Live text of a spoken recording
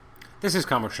This is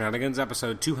Comic Shenanigans,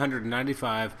 episode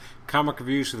 295, comic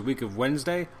reviews for the week of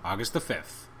Wednesday, August the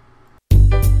 5th.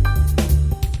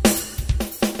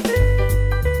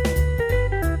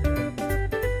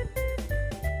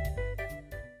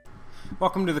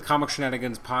 Welcome to the Comic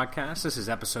Shenanigans podcast. This is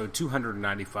episode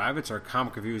 295. It's our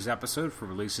comic reviews episode for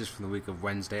releases from the week of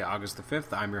Wednesday, August the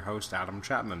 5th. I'm your host, Adam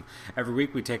Chapman. Every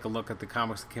week we take a look at the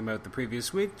comics that came out the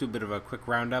previous week, do a bit of a quick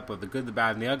roundup of the good, the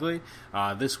bad, and the ugly.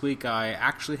 This week I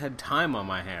actually had time on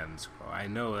my hands. I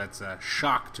know that's a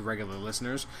shock to regular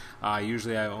listeners.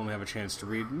 Usually I only have a chance to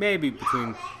read maybe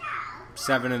between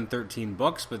 7 and 13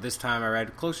 books, but this time I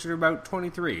read closer to about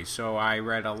 23, so I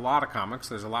read a lot of comics.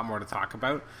 There's a lot more to talk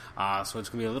about, so it's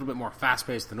going to be a little bit more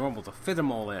fast-paced than normal to fit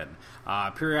them all in.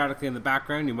 Periodically in the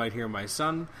background, you might hear my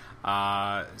son,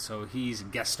 so he's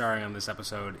guest starring on this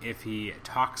episode if he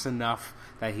talks enough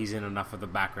that he's in enough of the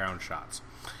background shots.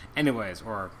 Anyways,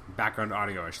 or background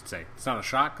audio, I should say. It's not a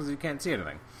shot because you can't see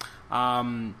anything.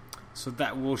 So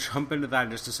that we'll jump into that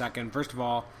in just a second. First of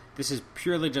all, this is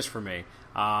purely just for me.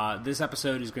 This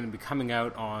episode is going to be coming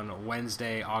out on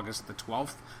Wednesday, August the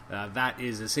 12th. That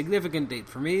is a significant date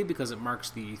for me because it marks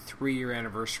the 3-year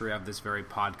anniversary of this very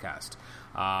podcast.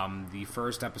 The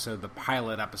first episode, the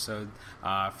pilot episode,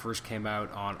 first came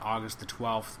out on August the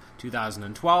 12th,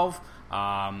 2012.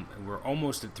 We're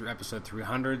almost at episode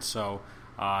 300, so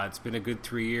it's been a good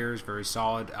 3 years, very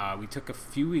solid. We took a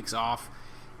few weeks off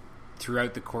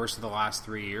throughout the course of the last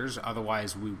 3 years.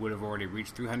 Otherwise, we would have already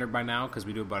reached 300 by now, because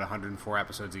we do about 104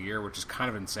 episodes a year, which is kind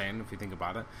of insane if you think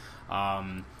about it.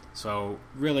 So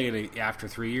really, after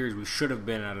 3 years, we should have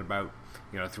been at about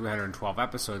 312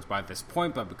 episodes by this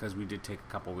point, but because we did take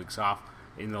a couple weeks off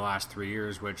in the last 3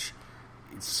 years, which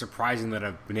it's surprising that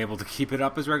I've been able to keep it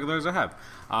up as regular as I have.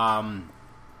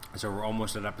 So we're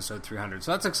almost at episode 300.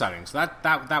 So that's exciting. So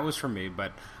that was for me,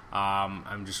 but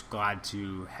I'm just glad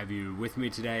to have you with me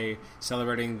today,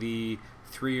 celebrating the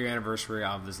 3-year anniversary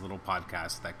of this little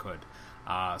podcast that could.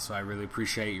 So I really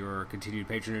appreciate your continued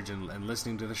patronage and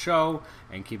listening to the show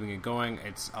and keeping it going.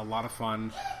 It's a lot of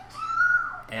fun,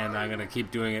 and I'm going to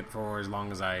keep doing it for as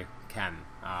long as I can.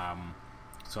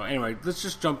 So anyway, let's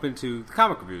just jump into the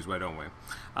comic reviews, why don't we?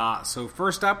 So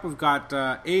first up, we've got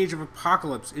Age of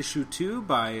Apocalypse Issue 2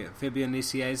 by Fabian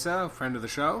Nicieza, a friend of the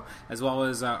show, as well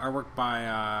as artwork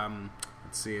by,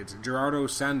 it's Gerardo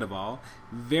Sandoval.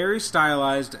 Very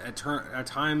stylized, at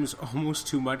times almost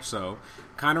too much so.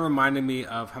 Kind of reminded me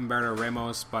of Humberto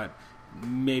Ramos, but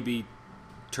maybe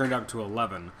turned up to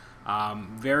 11.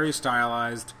 Very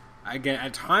stylized. Again,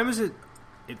 at times it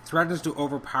threatens to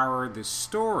overpower the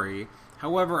story.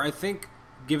 However, I think,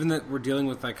 given that we're dealing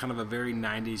with kind of a very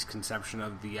 90s conception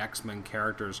of the X-Men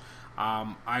characters,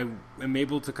 I am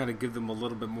able to kind of give them a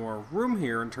little bit more room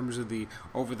here in terms of the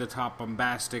over-the-top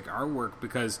bombastic artwork,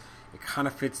 because it kind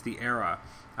of fits the era.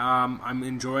 I'm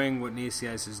enjoying what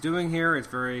Nicieza is doing here. It's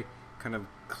very kind of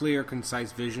clear,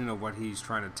 concise vision of what he's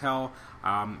trying to tell.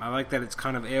 I like that it's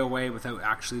kind of AOA without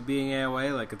actually being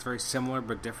AOA. Like, it's very similar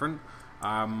but different.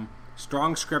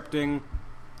 Strong scripting,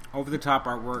 over-the-top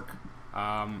artwork.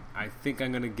 I think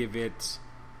I'm going to give it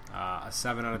a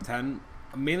 7 out of 10,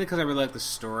 mainly because I really like the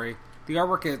story. The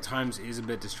artwork at times is a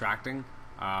bit distracting,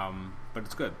 but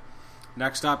it's good.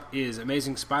 Next up is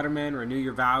Amazing Spider-Man Renew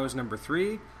Your Vows number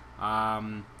 3.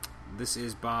 This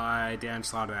is by Dan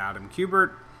Slott and Adam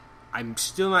Kubert. I'm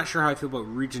still not sure how I feel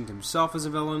about Regent himself as a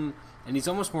villain, and he's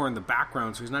almost more in the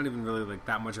background, so he's not even really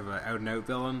that much of an out-and-out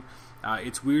villain.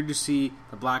 It's weird to see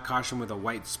the black costume with a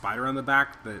white spider on the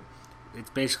back, but it's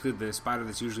basically the spider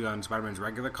that's usually on Spider-Man's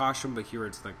regular costume, but here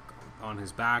it's on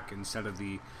his back instead of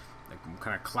the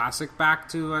kind of classic back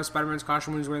to Spider-Man's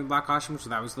costume when he's wearing the black costume, so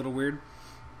that was a little weird.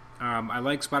 I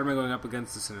like Spider-Man going up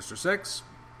against the Sinister Six.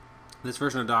 This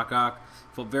version of Doc Ock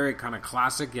felt very kind of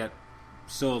classic, yet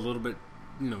still a little bit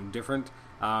different.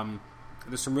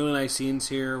 There's some really nice scenes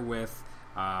here with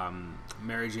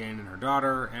Mary Jane and her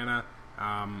daughter, Anna,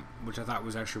 which I thought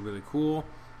was actually really cool.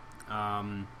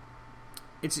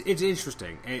 It's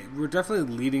interesting. We're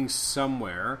definitely leading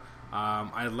somewhere.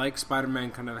 I like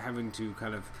Spider-Man kind of having to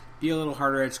kind of be a little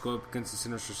harder edge to go up against the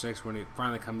Sinister Six when it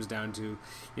finally comes down to,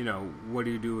 what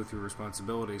do you do with your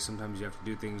responsibilities? Sometimes you have to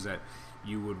do things that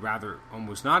you would rather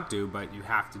almost not do, but you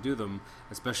have to do them,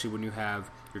 especially when you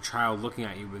have your child looking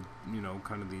at you with,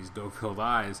 kind of these doe-filled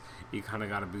eyes. You kind of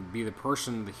got to be the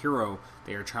person, the hero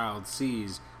that your child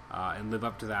sees, and live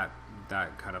up to that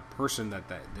kind of person that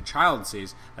the child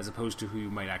sees, as opposed to who you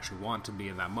might actually want to be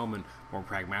in that moment, more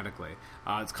pragmatically.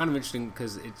 It's kind of interesting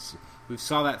because we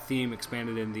saw that theme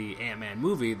expanded in the Ant-Man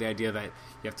movie, the idea that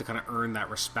you have to kind of earn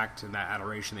that respect and that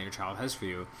adoration that your child has for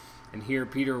you. And here,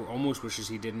 Peter almost wishes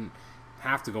he didn't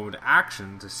have to go into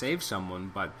action to save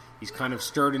someone, but he's kind of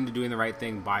stirred into doing the right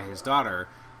thing by his daughter,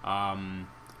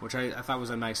 which I thought was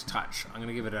a nice touch. I'm going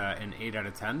to give it an 8 out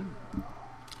of 10.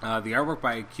 The artwork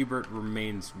by Kubert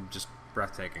remains just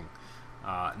breathtaking.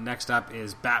 Next up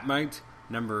is Bat-Mite,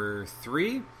 number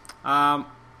 3.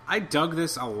 I dug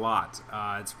this a lot.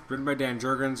 It's written by Dan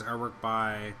Jurgens, artwork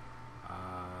by,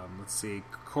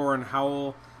 Corin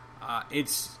Howell.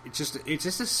 It's just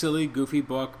a silly, goofy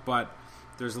book, but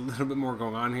there's a little bit more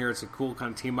going on here. It's a cool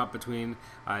kind of team up between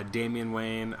Damian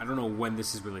Wayne. I don't know when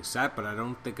this is really set, but I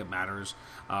don't think it matters.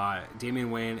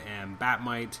 Damian Wayne and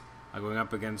Bat-Mite going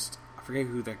up against, I forget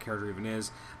who that character even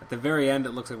is. At the very end,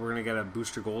 it looks like we're going to get a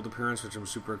Booster Gold appearance, which I'm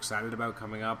super excited about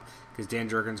coming up, because Dan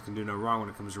Jurgens can do no wrong when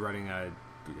it comes to writing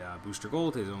Booster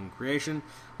Gold, his own creation.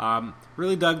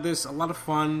 Really dug this, a lot of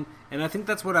fun, and I think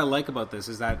that's what I like about this,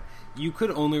 is that you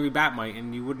could only read Bat-Mite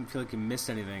and you wouldn't feel like you missed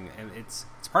anything, and it's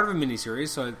part of a miniseries,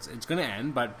 so it's going to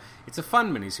end, but it's a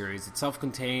fun miniseries. It's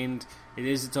self-contained, it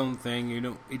is its own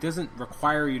thing. It doesn't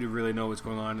require you to really know what's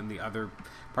going on in the other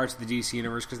parts of the DC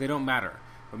universe, because they don't matter.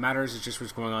 What matters is just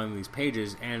what's going on in these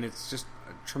pages, and it's just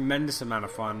a tremendous amount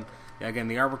of fun. Again,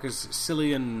 the artwork is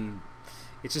silly and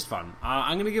it's just fun.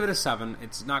 I'm going to give it a 7.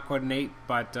 It's not quite an 8,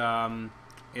 but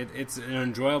it's an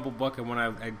enjoyable book, and one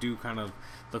I do kind of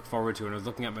look forward to. And I was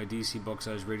looking at my DC books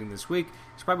I was reading this week.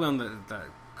 It's probably on the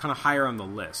kind of higher on the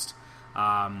list.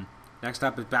 Next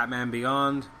up is Batman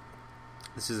Beyond.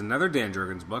 This is another Dan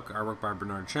Jurgens book, artwork by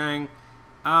Bernard Chang.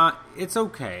 It's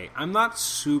okay. I'm not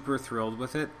super thrilled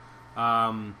with it.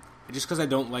 Just because I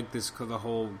don't like the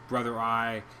whole Brother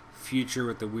Eye future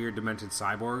with the weird demented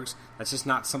cyborgs. That's just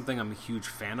not something I'm a huge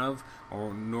fan of,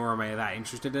 nor am I that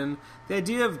interested in. The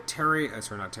idea of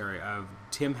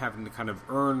Tim having to kind of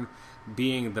earn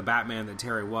being the Batman that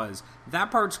Terry was,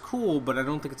 that part's cool, but I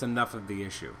don't think it's enough of the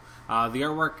issue. The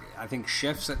artwork, I think,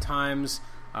 shifts at times.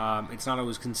 It's not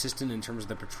always consistent in terms of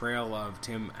the portrayal of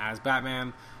Tim as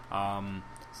Batman.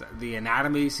 The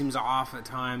anatomy seems off at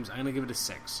times. I'm going to give it a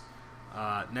 6.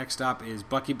 Next up is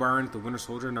Bucky Barnes, The Winter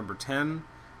Soldier, number 10.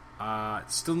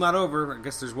 It's still not over. I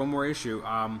guess there's one more issue.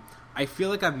 I feel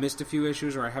like I've missed a few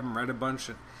issues, or I haven't read a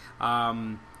bunch.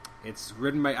 It's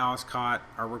written by Alice Cott,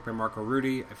 artwork by Marco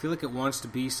Rudy. I feel like it wants to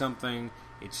be something.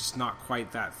 It's just not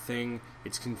quite that thing.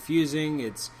 It's confusing.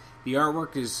 The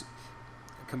artwork is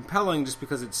compelling just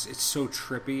because it's so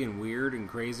trippy and weird and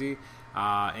crazy,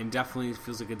 and definitely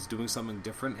feels like it's doing something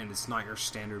different, and it's not your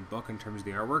standard book in terms of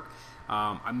the artwork.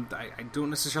 I don't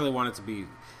necessarily want it to be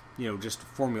just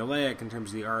formulaic in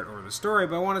terms of the art or the story,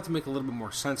 but I want it to make a little bit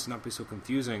more sense and not be so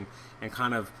confusing and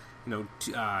kind of,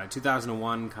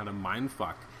 2001 kind of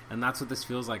mindfuck. And that's what this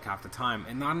feels like half the time,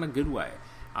 and not in a good way.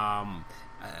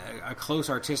 A close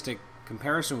artistic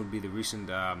comparison would be the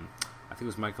recent, I think it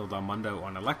was Michael Del Mundo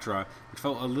on Elektra, which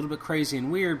felt a little bit crazy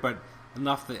and weird, but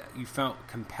enough that you felt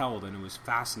compelled and it was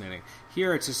fascinating.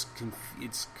 Here it's just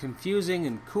it's confusing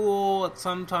and cool at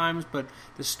sometimes, but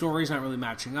the story's not really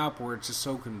matching up, or it's just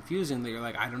so confusing that you're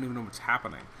like, I don't even know what's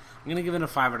happening. I'm going to give it a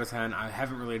 5 out of 10. I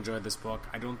haven't really enjoyed this book.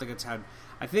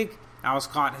 I think Alice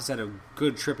Cott has had a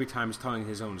good trippy times telling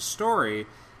his own story.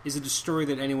 Is it a story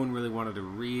that anyone really wanted to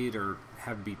read or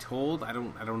have be told? I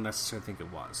don't necessarily think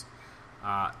it was.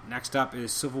 Next up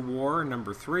is Civil War,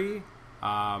 number 3.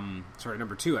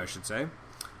 Number 2, I should say.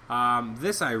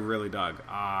 This I really dug.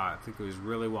 I think it was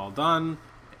really well done.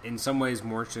 In some ways,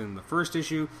 more interesting than the first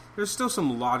issue. There's still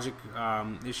some logic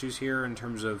issues here in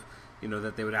terms of,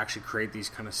 that they would actually create these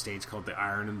kind of states called the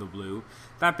Iron and the Blue.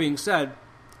 That being said,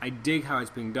 I dig how it's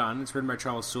being done. It's written by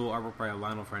Charles Soule, artwork by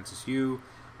Lionel Francis Yu.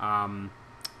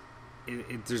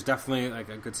 There's definitely like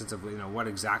a good sense of what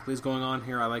exactly is going on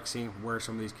here. I like seeing where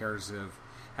some of these characters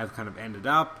have kind of ended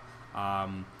up.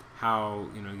 How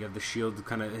you have the Shield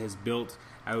kind of has built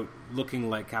out looking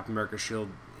like Captain America's shield,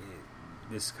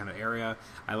 this kind of area.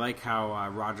 I like how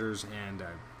Rogers and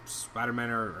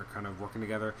Spider-Man are kind of working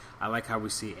together. I like how we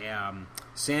see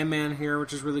Sandman here,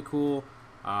 which is really cool.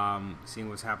 Seeing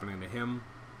what's happening to him.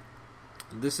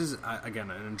 This is again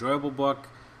an enjoyable book.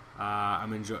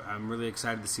 I'm really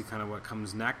excited to see kind of what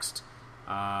comes next.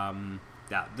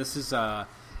 This is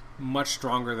much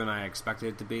stronger than I expected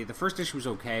it to be. The first issue was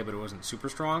okay, but it wasn't super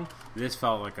strong. This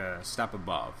felt like a step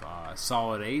above.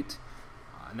 Solid 8.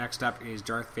 Next up is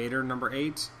Darth Vader, number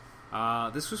 8.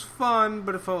 This was fun,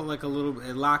 but it felt like it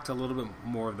lacked a little bit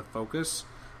more of the focus.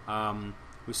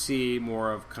 We see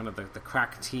more of kind of the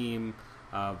crack team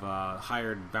of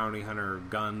hired bounty hunter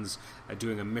guns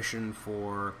doing a mission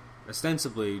for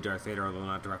ostensibly Darth Vader, although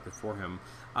not directly for him.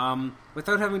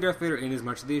 Without having Darth Vader in as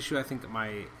much of the issue, I think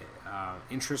my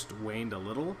interest waned a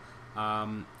little,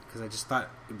 because I just thought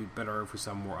it'd be better if we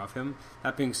saw more of him.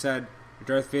 That being said,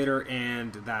 Darth Vader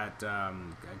and that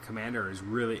commander is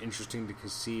really interesting to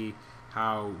see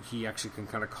how he actually can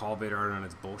kind of call Vader out on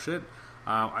his bullshit.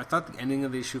 I thought the ending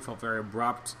of the issue felt very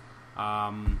abrupt.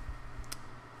 Again,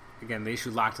 the issue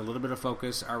lacked a little bit of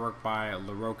focus. Artwork by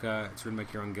LaRocca. It's written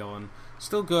by Kieron Gillen.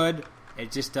 Still good.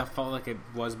 It just felt like it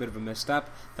was a bit of a misstep.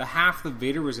 The half that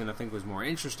Vader was in, I think, was more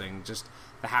interesting. Just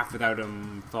the half without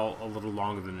him felt a little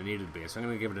longer than it needed to be. So I'm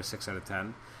going to give it a 6 out of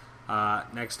 10.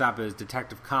 Next up is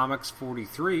Detective Comics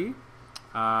 43.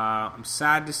 I'm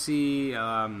sad to see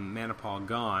Manipal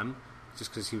gone,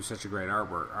 just because he was such a great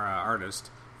artist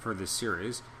for this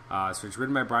series. So it's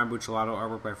written by Brian Buccellato,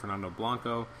 artwork by Fernando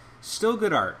Blanco. Still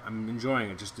good art. I'm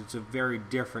enjoying it. Just it's a very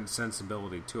different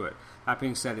sensibility to it. That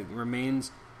being said, it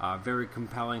remains a very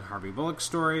compelling Harvey Bullock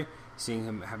story. Seeing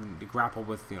him having to grapple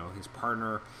with his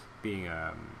partner being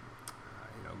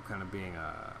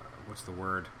what's the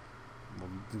word? Well,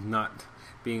 not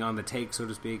being on the take, so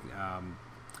to speak.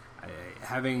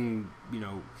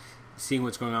 Seeing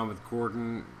what's going on with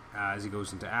Gordon as he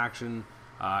goes into action.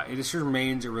 It just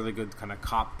remains a really good kind of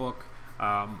cop book.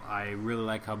 I really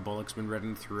like how Bullock's been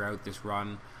written throughout this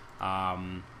run.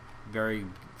 Very,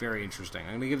 very interesting. I'm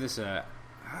going to give this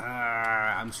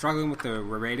I'm struggling with the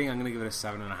rating. I'm going to give it a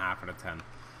 7.5 out of 10.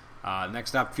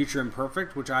 Next up, Future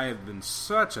Imperfect, which I have been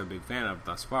such a big fan of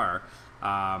thus far.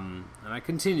 And I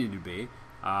continue to be.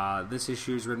 This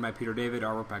issue is written by Peter David,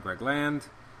 artwork by Greg Land.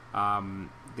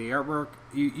 The artwork,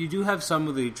 you do have some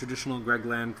of the traditional Greg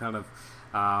Land kind of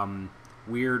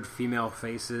weird female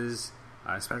faces,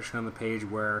 especially on the page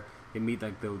where they meet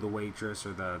like the waitress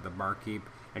or the barkeep,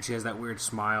 and she has that weird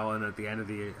smile, and at the end of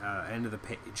the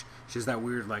page she has that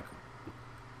weird, like,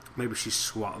 maybe she's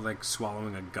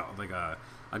swallowing a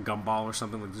gumball or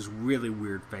something, like this really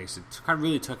weird face. It kind of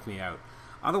really took me out.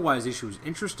 Otherwise, the issue was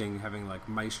interesting, having like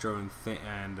Maestro and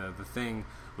the Thing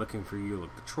looking for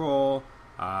Ulic Patrol.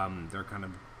 They're kind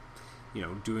of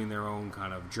doing their own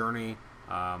kind of journey.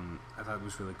 I thought it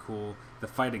was really cool. The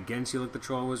fight against Ulic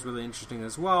Patrol was really interesting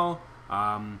as well.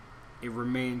 It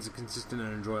remains a consistent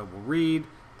and enjoyable read.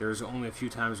 There's only a few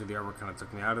times where the artwork kind of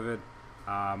took me out of it.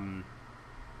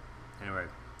 Anyway,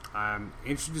 I'm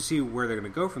interested to see where they're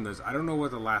going to go from this. I don't know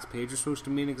what the last page is supposed to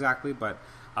mean exactly, but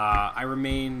I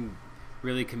remain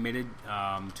really committed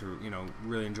to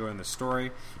really enjoying the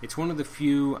story. It's one of the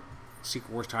few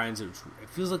Secret Wars tie-ins. It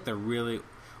feels like they're really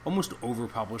almost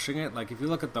over-publishing it. Like, if you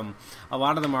look at them, a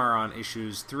lot of them are on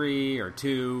issues 3 or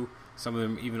 2, some of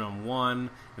them even on 1,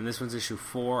 and this one's issue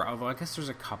 4, although I guess there's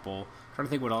a couple. I'm trying to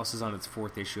think what else is on its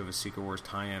 4th issue of a Secret Wars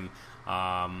tie-in.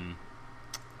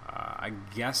 I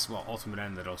guess, Ultimate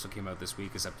End, that also came out this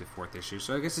week, is up to 4th issue,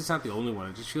 so I guess it's not the only one.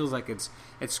 It just feels like it's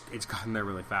gotten there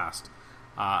really fast.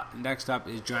 Next up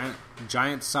is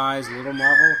Giant Size Little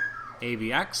Marvel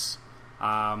AVX.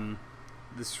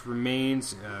 This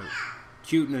remains a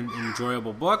cute and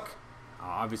enjoyable book.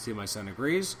 Obviously, my son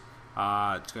agrees.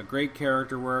 It's got great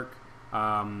character work.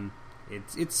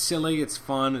 It's silly. It's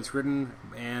fun. It's written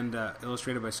and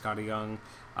illustrated by Scotty Young.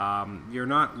 You're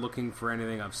not looking for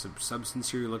anything of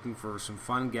substance here. You're looking for some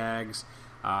fun gags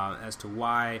as to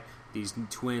why these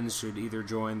twins should either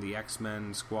join the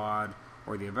X-Men squad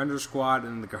or the Avengers squad,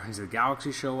 and the Guardians of the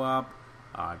Galaxy show up.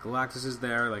 Galactus is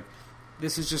there. Like,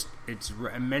 this is just, it's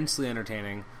immensely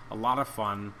entertaining, a lot of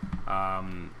fun,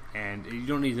 and you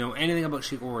don't need to know anything about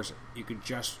Secret Wars. You could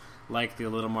just like the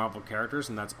Little Marvel characters,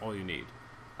 and that's all you need.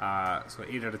 So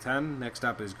 8 out of 10. Next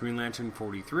up is Green Lantern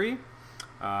 43.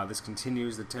 This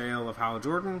continues the tale of Hal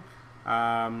Jordan.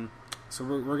 So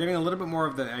we're getting a little bit more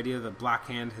of the idea that Black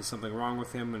Hand has something wrong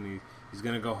with him, and he's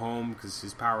going to go home because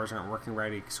his powers aren't working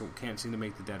right. He can't seem to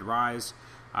make the dead rise.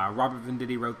 Robert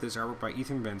Venditti wrote this, artwork by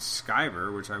Ethan Van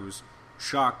Sciver, which I was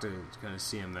shocked to kind of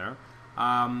see him there.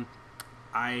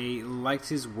 I liked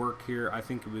his work here. I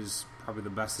think it was probably the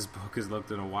best this book has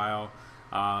looked in a while.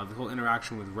 The whole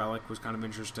interaction with Relic was kind of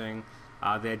interesting.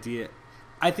 The idea...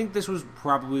 I think this was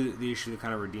probably the issue that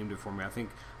kind of redeemed it for me.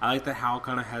 I like that Hal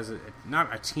kind of has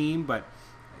not a team, but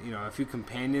a few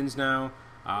companions now.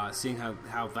 Seeing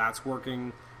how that's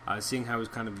working, seeing how he's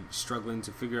kind of struggling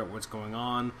to figure out what's going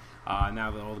on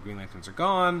now that all the Green Lanterns are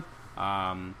gone.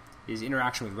 His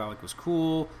interaction with Relic was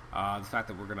cool. The fact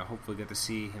that we're going to hopefully get to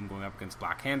see him going up against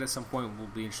Black Hand at some point will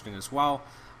be interesting as well.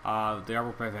 The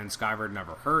artwork by Van Sciver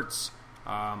never hurts.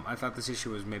 I thought this issue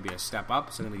was maybe a step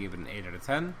up, so I'm going to give it an 8 out of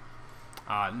 10.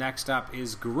 Next up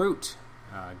is Groot.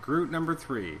 Groot number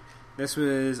 3. This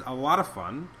was a lot of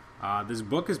fun. This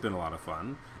book has been a lot of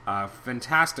fun.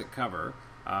 Fantastic cover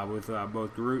with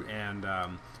both Groot and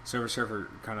Silver Surfer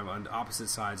kind of on opposite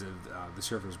sides of the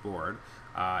Surfer's board.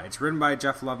 It's written by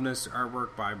Jeff Loveness,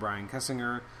 artwork by Brian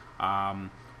Kessinger.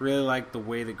 Really like the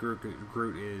way that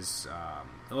Groot is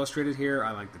illustrated here. I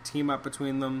like the team up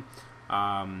between them.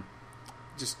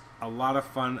 Just a lot of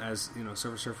fun as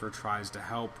Silver Surfer tries to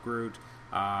help Groot.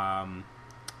 I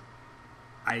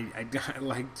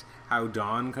liked how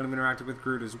Dawn kind of interacted with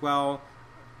Groot as well.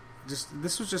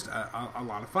 This was just a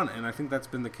lot of fun, and I think that's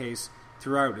been the case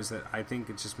throughout. Is that I think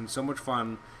it's just been so much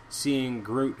fun seeing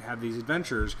Groot have these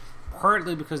adventures,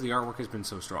 partly because the artwork has been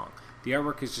so strong. The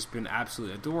artwork has just been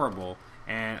absolutely adorable,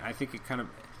 and I think it kind of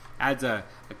adds a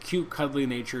cute, cuddly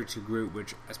nature to Groot,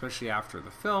 which, especially after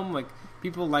the film, like,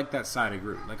 people like that side of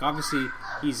Groot. Like, obviously,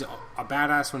 he's a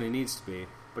badass when he needs to be,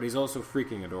 but he's also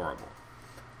freaking adorable.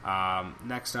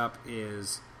 Next up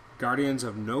is Guardians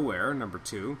of Nowhere, number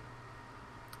 2,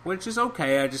 which is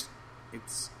okay. I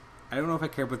don't know if I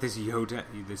care about this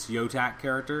Yotak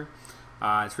character.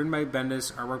 It's written by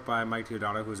Bendis, artwork by Mike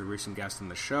Deodato, who's a recent guest on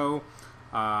the show.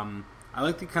 I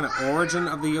like the kind of origin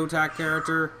of the Yotak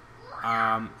character,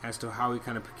 as to how he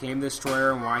kind of became this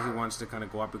destroyer and why he wants to kind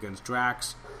of go up against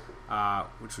Drax,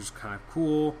 which was kind of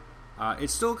cool.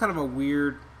 It's still kind of a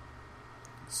weird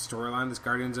storyline, this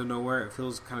Guardians of Nowhere. It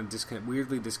feels kind of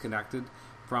weirdly disconnected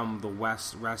from the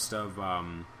rest of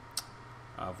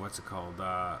what's it called,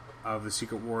 of the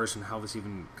Secret Wars and how this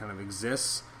even kind of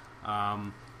exists.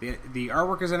 The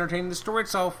artwork is entertaining. The story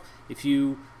itself, if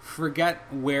you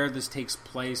forget where this takes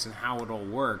place and how it all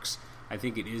works, I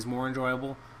think it is more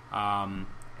enjoyable. And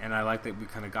I like that we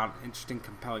kind of got an interesting,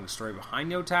 compelling story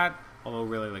behind Yotat. Although,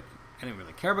 really, I didn't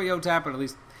really care about Yotat, but at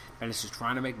least Bendis is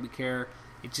trying to make me care.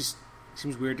 It just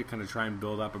seems weird to kind of try and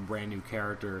build up a brand new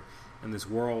character in this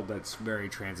world that's very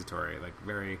transitory, like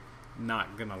very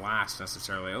not going to last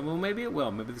necessarily. Well, maybe it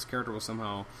will. Maybe this character will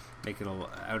somehow make it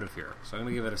out of here. So I'm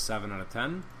going to give it a 7 out of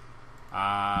 10.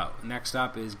 Next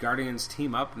up is Guardians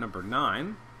Team Up, number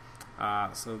 9.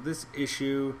 So this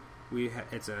issue,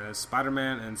 it's a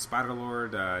Spider-Man and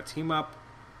Spider-Lord team up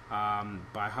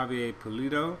by Javier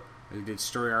Pulido, who did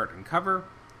story art and cover.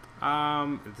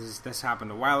 This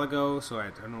happened a while ago, so I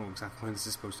don't know exactly when this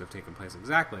is supposed to have taken place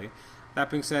exactly. That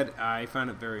being said, I found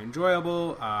it very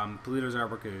enjoyable. Pulido's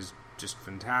artwork is just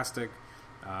fantastic.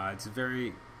 It's a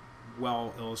very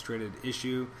well illustrated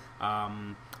issue.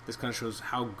 This kind of shows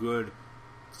how good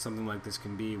something like this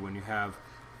can be when you have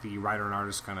the writer and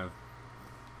artist kind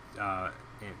of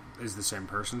is the same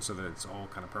person, so that it's all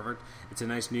kind of perfect. It's a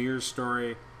nice New Year's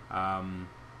story.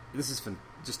 This is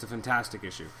just a fantastic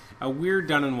issue. A weird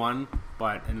done in one,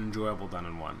 but an enjoyable done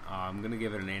in one. I'm going to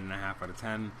give it an 8.5 out of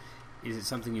 10. Is it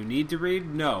something you need to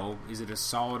read? No. Is it a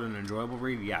solid and enjoyable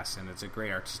read? Yes, and it's a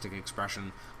great artistic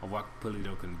expression of what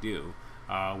Pulido can do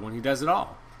when he does it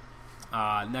all.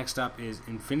 Next up is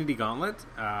Infinity Gauntlet,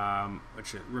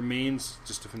 which remains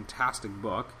just a fantastic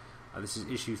book. This is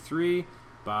issue 3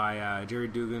 by Jerry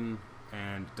Dugan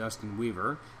and Dustin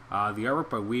Weaver. The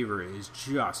artwork by Weaver is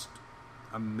just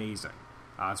amazing.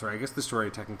 I guess the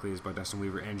story technically is by Dustin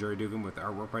Weaver and Jerry Dugan, with the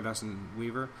artwork by Dustin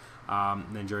Weaver,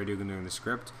 and then Jerry Dugan doing the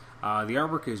script. The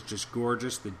artwork is just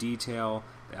gorgeous. The detail,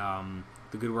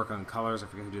 the good work on colors. I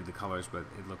forget who did the colors, but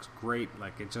it looks great.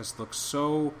 Like, it just looks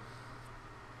so...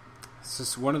 It's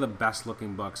just one of the best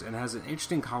looking books, and has an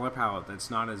interesting color palette that's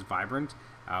not as vibrant,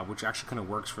 which actually kind of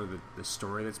works for the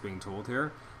story that's being told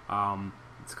here.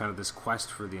 It's kind of this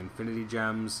quest for the Infinity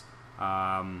Gems,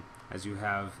 as you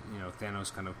have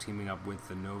Thanos kind of teaming up with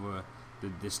the Nova,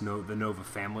 the Nova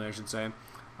family, I should say.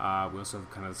 We also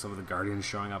have kind of some of the Guardians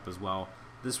showing up as well.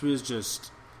 This was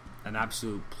just an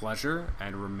absolute pleasure,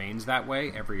 and remains that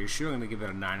way every issue. I'm going to give it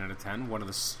a 9 out of 10. One of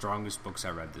the strongest books I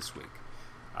read this week.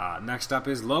 Next up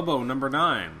is Lobo, number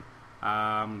 9.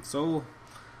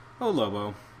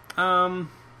 Lobo. I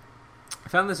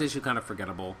found this issue kind of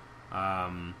forgettable.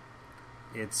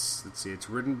 It's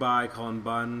written by Colin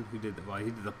Bunn, who did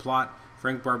the plot.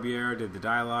 Frank Barbiere did the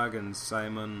dialogue, and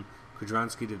Simon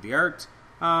Kudranski did the art.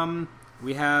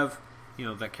 We have,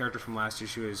 that character from last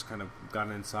issue has kind of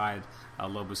gotten inside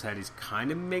Lobo's head. He's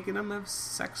kind of making him have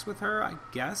sex with her, I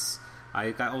guess.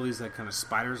 He's got all these kind of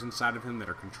spiders inside of him that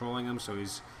are controlling him, so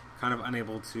he's kind of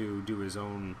unable to do his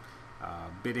own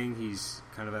bidding. He's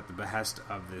kind of at the behest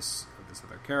of this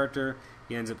other character.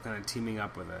 He ends up kind of teaming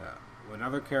up with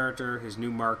another character. His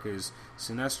new mark is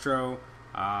Sinestro.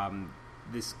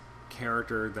 This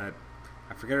character that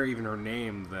I forget even her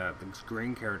name, the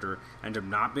green character, ended up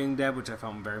not being dead, which I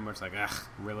felt very much like, ugh,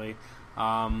 really?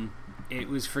 It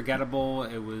was forgettable.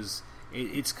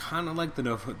 It's kind of like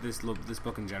this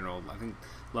book in general. I think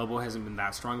Lobo hasn't been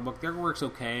that strong a book. Their work's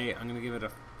okay. I'm going to give it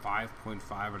a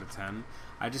 5.5 out of 10.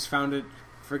 I just found it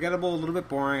forgettable, a little bit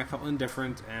boring. I felt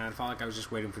indifferent, and I felt like I was just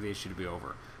waiting for the issue to be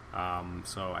over.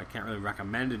 So I can't really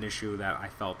recommend an issue that I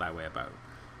felt that way about.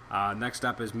 Next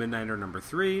up is Midnighter number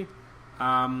 3.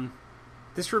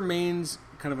 This remains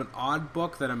kind of an odd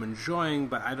book that I'm enjoying,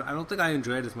 but I don't think I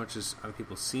enjoy it as much as other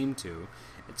people seem to.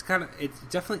 It's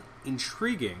definitely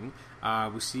intriguing.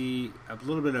 We see a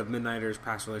little bit of Midnighter's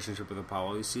past relationship with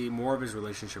Apollo. You see more of his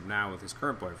relationship now with his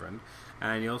current boyfriend,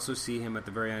 and you also see him at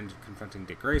the very end confronting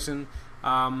Dick Grayson.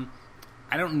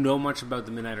 I don't know much about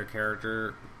the Midnighter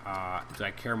character. Do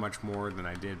I care much more than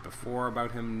I did before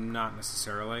about him? Not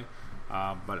necessarily,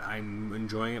 but I'm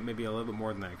enjoying it maybe a little bit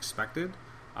more than I expected.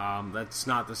 That's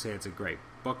not to say it's a great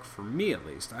book for me, at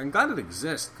least. I'm glad it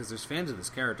exists because there's fans of this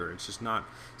character. It's just not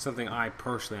something I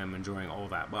personally am enjoying all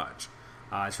that much.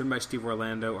 It's written by Steve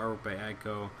Orlando, artwork by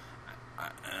Eiko.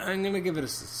 I'm going to give it a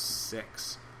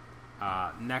 6.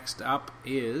 Next up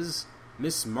is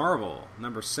Miss Marvel,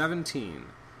 number 17.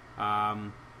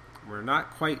 We're not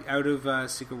quite out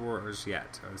of Secret Wars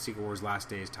yet, or the Secret Wars Last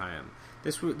Days tie-in.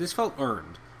 This felt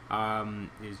earned.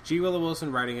 Is G. Willow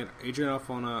Wilson writing it, Adrian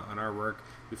Alfona on artwork.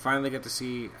 We finally get to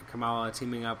see Kamala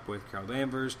teaming up with Carol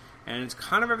Danvers, and it's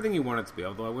kind of everything you want it to be,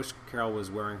 although I wish Carol was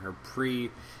wearing her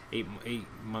pre-8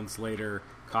 months later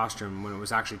costume when it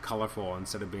was actually colorful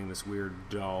instead of being this weird,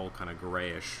 dull, kind of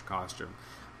grayish costume.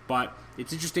 But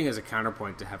it's interesting as a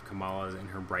counterpoint to have Kamala in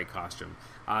her bright costume.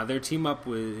 Their team up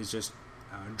is just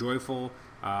joyful,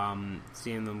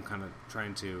 seeing them kind of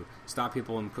trying to stop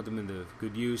people and put them into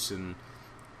good use, and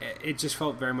it just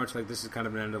felt very much like this is kind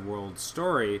of an end-of-world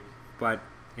story, but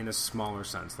in a smaller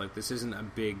sense. Like, this isn't a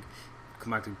big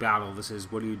climactic battle. This is,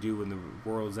 what do you do when the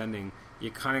world's ending? You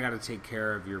kind of got to take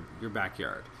care of your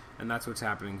backyard. And that's what's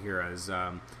happening here as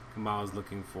Kamala's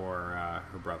looking for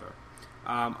her brother.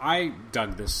 I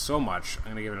dug this so much.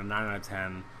 I'm going to give it a 9 out of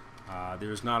 10.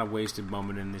 There's not a wasted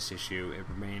moment in this issue. It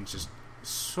remains just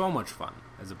so much fun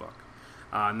as a book.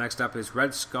 Next up is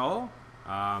Red Skull.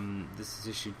 This is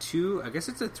issue 2. I guess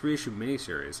it's a 3-issue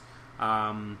miniseries.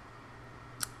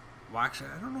 Well, actually,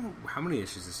 I don't know how many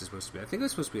issues this is supposed to be. I think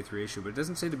it's supposed to be a 3-issue, but it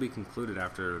doesn't seem to be concluded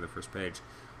after the first page.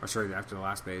 Or, sorry, after the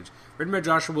last page. Written by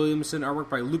Joshua Williamson, artwork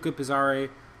by Luca Pizzari.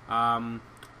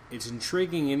 It's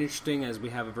intriguing and interesting as we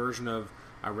have a version of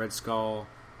Red Skull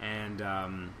and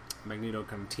Magneto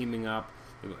kind of teaming up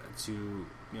to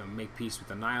make peace with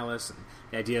the Nihilists, and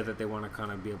the idea that they want to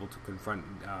kind of be able to confront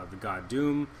the God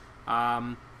Doom.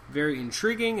 Very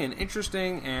intriguing and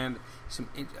interesting, and some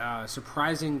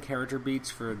surprising character beats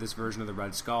for this version of the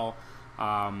Red Skull.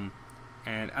 And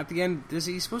at the end, is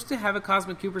he supposed to have a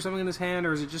cosmic cube or something in his hand,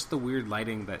 or is it just the weird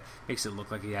lighting that makes it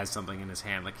look like he has something in his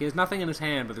hand? Like, he has nothing in his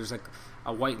hand, but there's like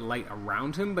a white light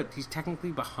around him, but he's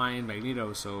technically behind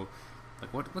Magneto, so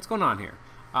like what's going on here?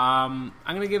 I'm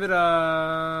going to give it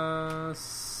a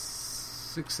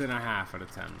 6.5 out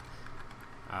of 10.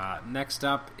 Next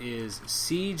up is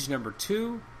Siege number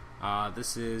 2.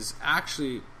 This is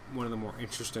actually one of the more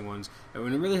interesting ones,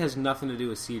 and it really has nothing to do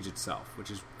with Siege itself, which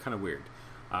is kind of weird.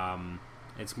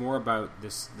 It's more about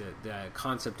the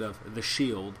concept of the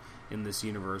Shield in this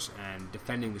universe and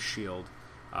defending the Shield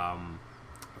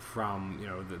from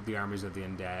the armies of the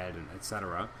undead and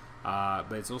etc.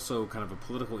 But it's also kind of a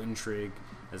political intrigue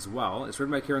as well. It's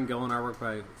written by Kieran Gillen, artwork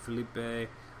by Felipe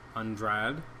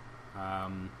Andrade.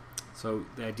 So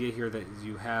the idea here that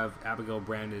you have Abigail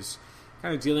Brand is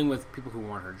kind of dealing with people who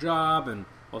want her job, and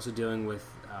also dealing with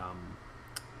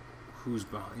who's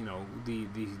behind,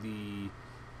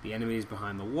 the enemies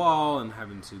behind the wall, and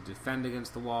having to defend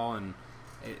against the wall. And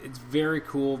it's very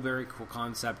cool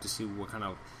concept to see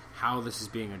how this is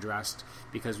being addressed,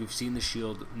 because we've seen the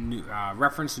Shield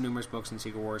referenced in numerous books in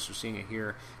Secret Wars. So seeing it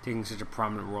here taking such a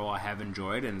prominent role, I have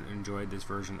enjoyed this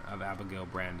version of Abigail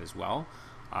Brand as well.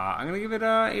 I'm going to give it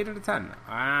a 8 out of 10.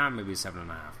 Maybe a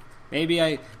 7.5. Maybe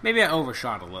I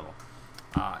overshot a little.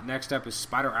 Next up is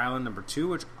Spider Island number 2,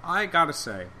 which I gotta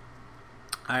say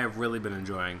I have really been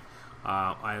enjoying.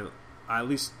 At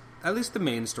least the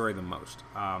main story the most.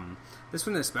 This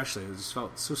one especially, it just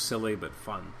felt so silly but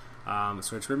fun.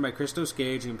 So it's written by Christos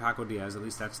Gage and Paco Diaz. At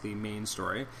least that's the main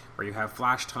story, where you have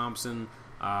Flash Thompson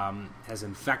has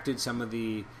infected some of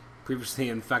the previously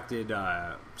infected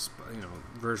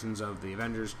versions of the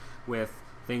Avengers with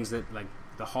things that, like,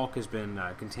 the Hulk has been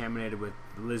contaminated with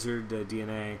lizard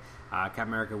DNA, Captain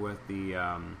America with the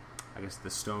the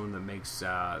stone that makes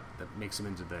him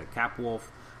into the Cap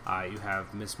Wolf. You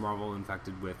have Miss Marvel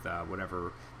infected with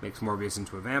whatever makes Morbius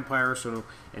into a vampire.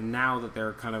 And now that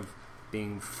they're kind of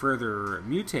being further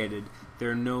mutated,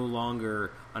 they're no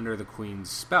longer under the Queen's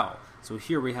spell. So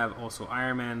here we have also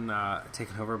Iron Man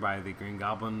taken over by the Green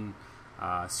Goblin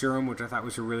serum, which I thought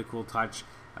was a really cool touch,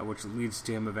 which leads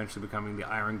to him eventually becoming the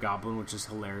Iron Goblin, which is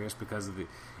hilarious because of the,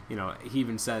 he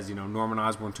even says, Norman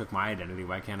Osborn took my identity,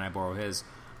 why can't I borrow his?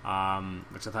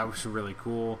 which I thought was really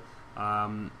cool.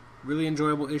 Really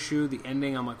enjoyable issue. The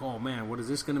ending, I'm like, oh man, what is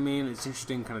this going to mean? It's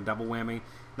interesting, kind of double whammy.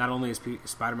 Not only is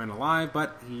Spider-Man alive,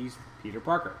 but he's Peter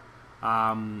Parker.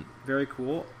 Very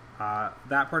cool.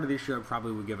 That part of the issue I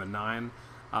probably would give a 9.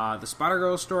 The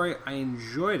Spider-Girl story, I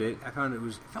enjoyed it. I found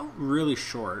it felt really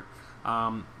short.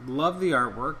 Love the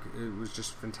artwork. It was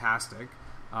just fantastic.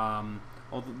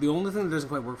 Although the only thing that doesn't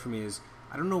quite work for me is,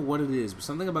 I don't know what it is, but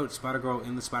something about Spider-Girl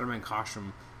in the Spider-Man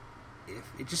costume,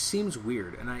 it just seems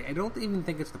weird. And I don't even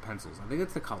think it's the pencils. I think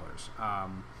it's the colors. I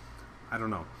don't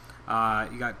know.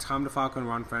 You got Tom DeFalco and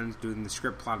Ron Frenz doing the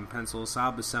script, plot, and pencil.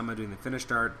 Sal Buscema doing the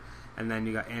finished art. And then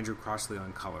you got Andrew Crossley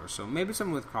on colors. So maybe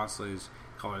something with Crossley's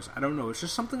colors. I don't know. It's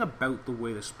just something about the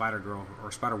way the Spider-Girl,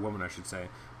 or Spider-Woman, I should say,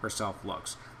 herself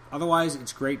looks. Otherwise,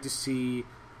 it's great to see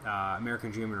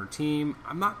American Dream and her team.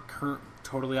 I'm not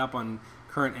totally up on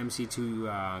current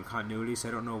MC2 continuity, so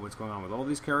I don't know what's going on with all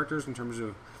these characters in terms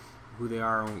of who they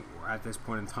are at this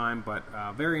point in time. But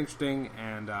very interesting,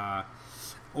 and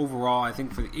overall, I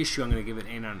think for the issue, I'm going to give it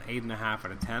an 8.5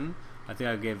 out of 10. I think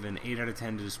I'd give an 8 out of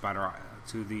 10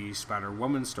 to the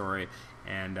Spider-Woman story,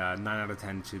 and 9 out of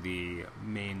 10 to the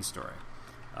main story.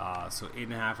 So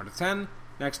 8.5 out of 10.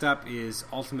 Next up is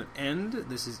Ultimate End.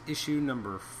 This is issue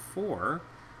number 4.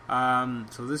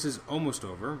 So this is almost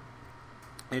over.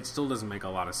 It still doesn't make a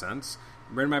lot of sense.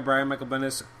 Written by Brian Michael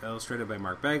Bendis, illustrated by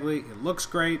Mark Bagley. It looks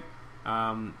great.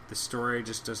 The story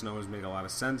just doesn't always make a lot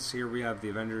of sense. Here we have the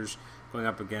Avengers going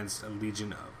up against a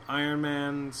legion of Iron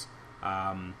Mans.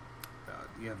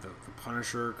 You have the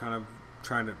Punisher kind of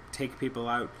trying to take people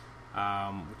out,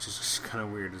 which is just kind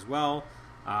of weird as well.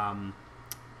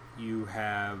 You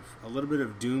have a little bit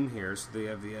of Doom here, so they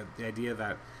have the idea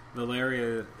that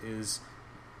Valeria is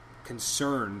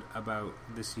concerned about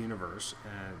this universe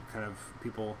and kind of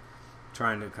people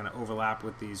trying to kind of overlap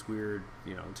with these weird,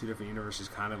 two different universes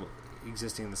kind of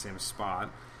existing in the same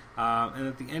spot. And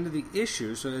at the end of the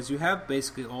issue, so as you have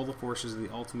basically all the forces of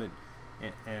the Ultimate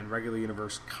and regular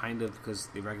universe, kind of, because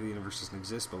the regular universe doesn't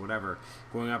exist, but whatever,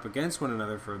 going up against one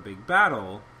another for a big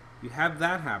battle, you have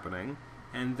that happening,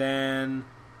 and then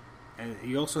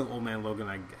you also have Old Man Logan,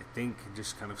 I think,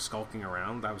 just kind of skulking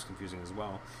around. That was confusing as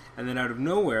well. And then out of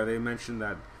nowhere, they mentioned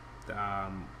that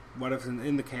what if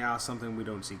in the chaos something we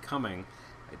don't see coming,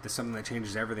 there's something that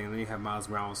changes everything, and then you have Miles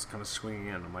Morales kind of swinging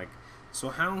in. I'm like, so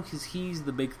how is he's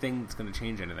the big thing that's going to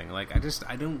change anything? Like,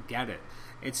 I don't get it.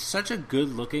 It's such a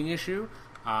good-looking issue,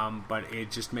 but it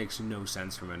just makes no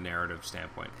sense from a narrative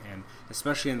standpoint, and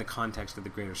especially in the context of the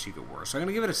Greater Secret War. So I'm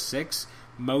going to give it a 6.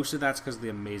 Most of that's because of the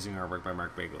amazing artwork by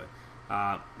Mark Bagley.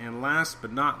 And last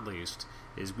but not least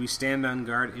is We Stand on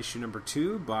Guard, issue number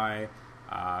 2 by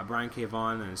Brian K.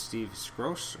 Vaughan and Steve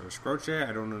Scroce.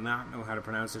 I do not know how to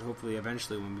pronounce it. Hopefully,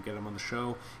 eventually, when we get him on the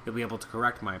show, he'll be able to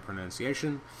correct my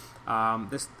pronunciation.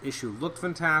 This issue looked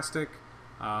fantastic.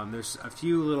 There's a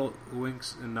few little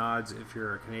winks and nods if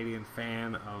you're a Canadian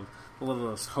fan of The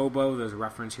Littlest Hobo. There's a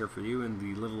reference here for you in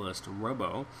The Littlest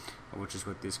Robo, which is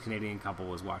what this Canadian couple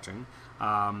was watching.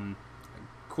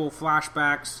 Cool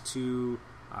flashbacks to,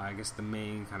 I guess, the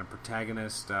main kind of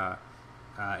protagonist,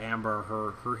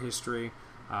 Amber, her history.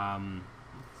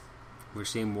 We're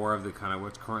seeing more of the kind of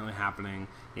what's currently happening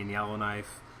in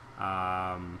Yellowknife,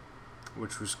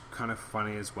 which was kind of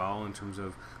funny as well in terms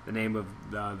of the name of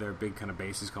their big kind of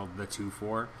base is called the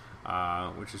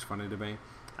 2-4, which is funny to me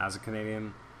as a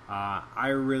Canadian. I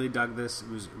really dug this. It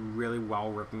was really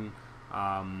well written.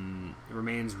 It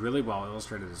remains really well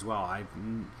illustrated as well. I've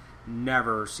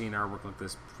never seen artwork like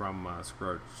this from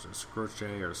Scroce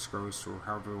or Scroce, or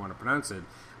however you want to pronounce it.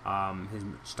 His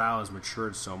style has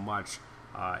matured so much.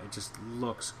 It just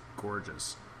looks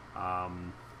gorgeous.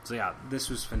 So yeah, this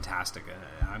was fantastic.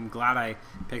 I'm glad I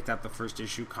picked up the first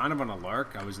issue kind of on a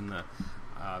lark. I was in the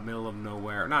middle of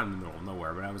nowhere, not in the middle of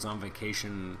nowhere, but I was on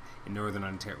vacation in Northern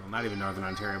Ontario. Well, not even Northern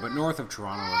Ontario, but north of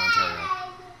Toronto in Ontario.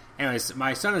 Anyways,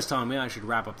 my son is telling me I should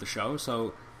wrap up the show,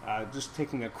 so just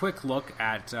taking a quick look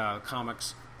at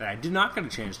comics that I did not get a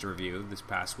chance to review this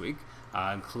past week.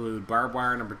 Include Barbed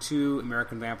Wire number 2,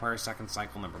 American Vampire second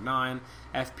cycle number 9,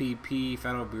 FPP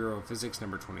Federal Bureau of Physics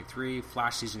number 23,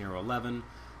 Flash Season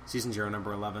 0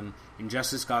 number 11,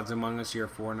 Injustice Gods Among Us Year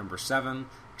 4 number 7,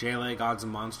 JLA Gods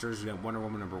and Monsters Wonder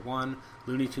Woman number 1,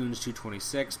 Looney Tunes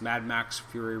 226, Mad Max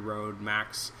Fury Road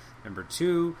Max number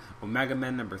 2, Omega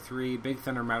Men number 3, Big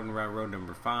Thunder Mountain Railroad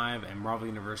number 5, and Marvel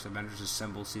Universe Avengers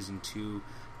Assemble Season 2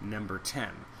 number 10.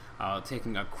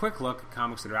 Taking a quick look at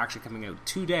comics that are actually coming out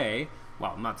today.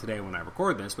 Well, not today when I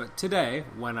record this, but today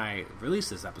when I release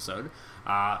this episode.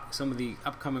 Some of the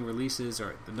upcoming releases,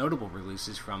 or the notable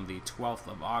releases from the 12th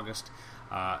of August.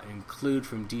 include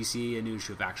from DC a new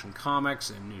issue of Action Comics,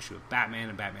 a new issue of Batman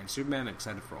and Batman Superman.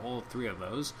 Excited for all three of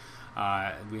those.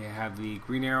 We have the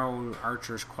Green Arrow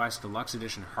Archer's Quest Deluxe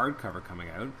Edition hardcover coming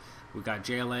out. We've got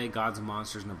JLA Gods and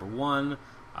Monsters #1,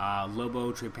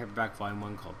 Lobo trade paperback volume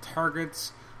 1 called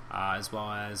Targets, as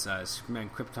well as Superman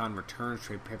Krypton Returns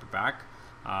trade paperback.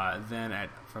 Then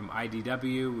from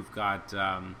IDW, we've got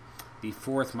the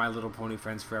 4th My Little Pony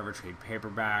Friends Forever trade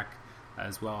paperback,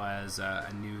 as well as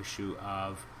a new issue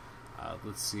of,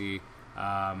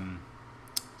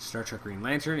 Star Trek Green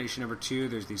Lantern, issue #2.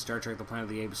 There's the Star Trek The Planet of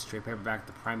the Apes trade paperback,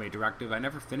 The Primate Directive. I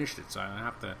never finished it, so I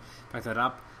have to pick that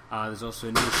up. There's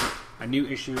also a new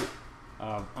issue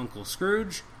of Uncle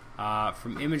Scrooge.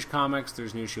 From Image Comics,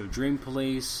 there's a new issue of Dream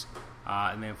Police.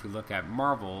 And then if we look at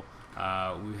Marvel,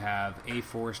 we have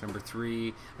A-Force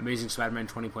 #3, Amazing Spider-Man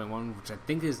 20.1, which I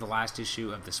think is the last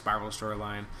issue of the Spiral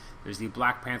storyline. There's the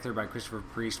Black Panther by Christopher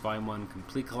Priest Volume 1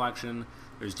 Complete Collection.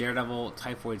 There's Daredevil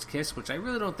Typhoid's Kiss, which I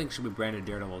really don't think should be branded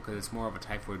Daredevil because it's more of a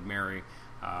Typhoid Mary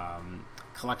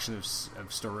collection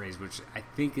of stories, which I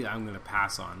think I'm going to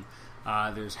pass on.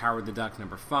 There's Howard the Duck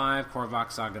 #5,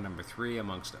 Korvac Saga #3,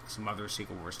 amongst some other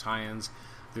Secret Wars tie-ins.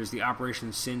 There's the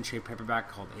Operation Sin trade paperback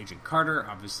called Agent Carter,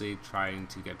 obviously trying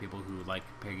to get people who like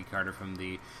Peggy Carter from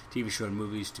the TV show and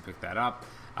movies to pick that up.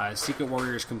 Secret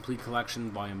Warriors Complete Collection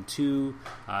Volume 2.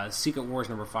 Secret Wars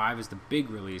 #5 is the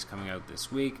big release coming out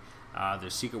this week.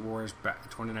 There's Secret Wars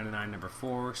 2099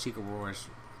 #4, Secret Wars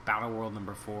Battle World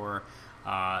 #4,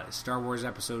 Star Wars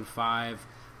Episode 5,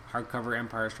 hardcover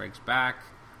Empire Strikes Back.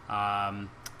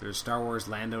 There's Star Wars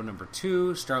Lando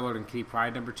 #2, Star-Lord and Kitty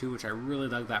Pryde #2, which I really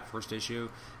dug that first issue,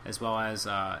 as well as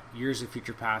Years of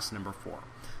Future Past #4.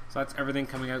 So that's everything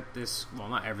coming out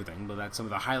not everything, but that's some of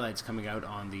the highlights coming out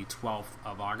on the 12th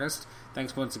of August.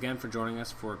 Thanks once again for joining us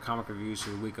for Comic Reviews for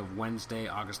the week of Wednesday,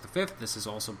 August the 5th. This has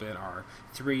also been our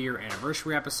 3-year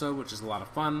anniversary episode, which is a lot of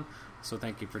fun. So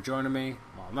thank you for joining me.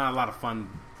 Well, not a lot of fun.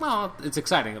 Well, it's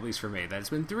exciting, at least for me, that it's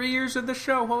been 3 years of the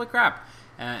show. Holy crap.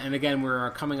 And again, we're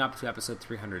coming up to episode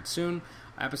 300 soon.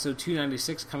 Episode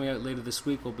 296 coming out later this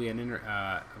week will be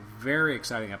a very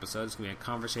exciting episode. It's going to be a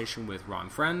conversation with Ron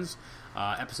Friends.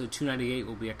 Episode 298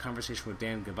 will be a conversation with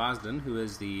Dan Gavazdan, who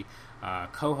is the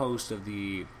co-host of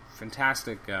the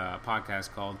fantastic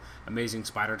podcast called Amazing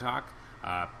Spider Talk,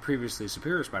 previously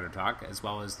Superior Spider Talk, as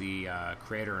well as the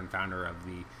creator and founder of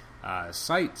the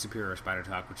site Superior Spider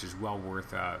Talk, which is well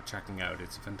worth checking out.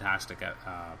 It's a fantastic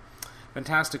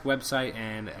website,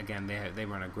 and again, they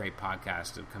run a great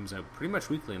podcast. It comes out pretty much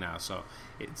weekly now, so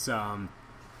it's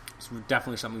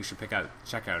definitely something you should check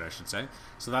out, I should say.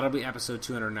 So that'll be episode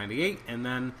 298, and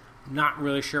then not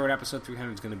really sure what episode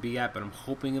 300 is going to be yet, but I'm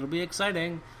hoping it'll be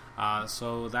exciting.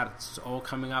 So that's all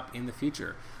coming up in the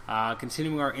future.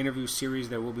 Continuing our interview series,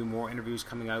 there will be more interviews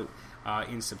coming out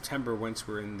in September once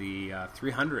we're in the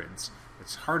 300s.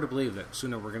 It's hard to believe that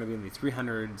sooner we're going to be in the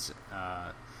 300s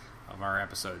of our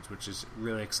episodes, which is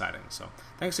really exciting. So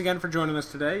thanks again for joining us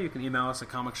today. You can email us at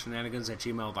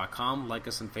comicshenanigans@gmail.com, like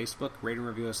us on Facebook, rate and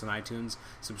review us on iTunes,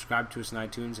 subscribe to us on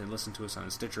iTunes, and listen to us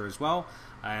on Stitcher as well.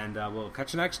 And we'll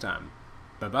catch you next time.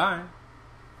 Bye-bye.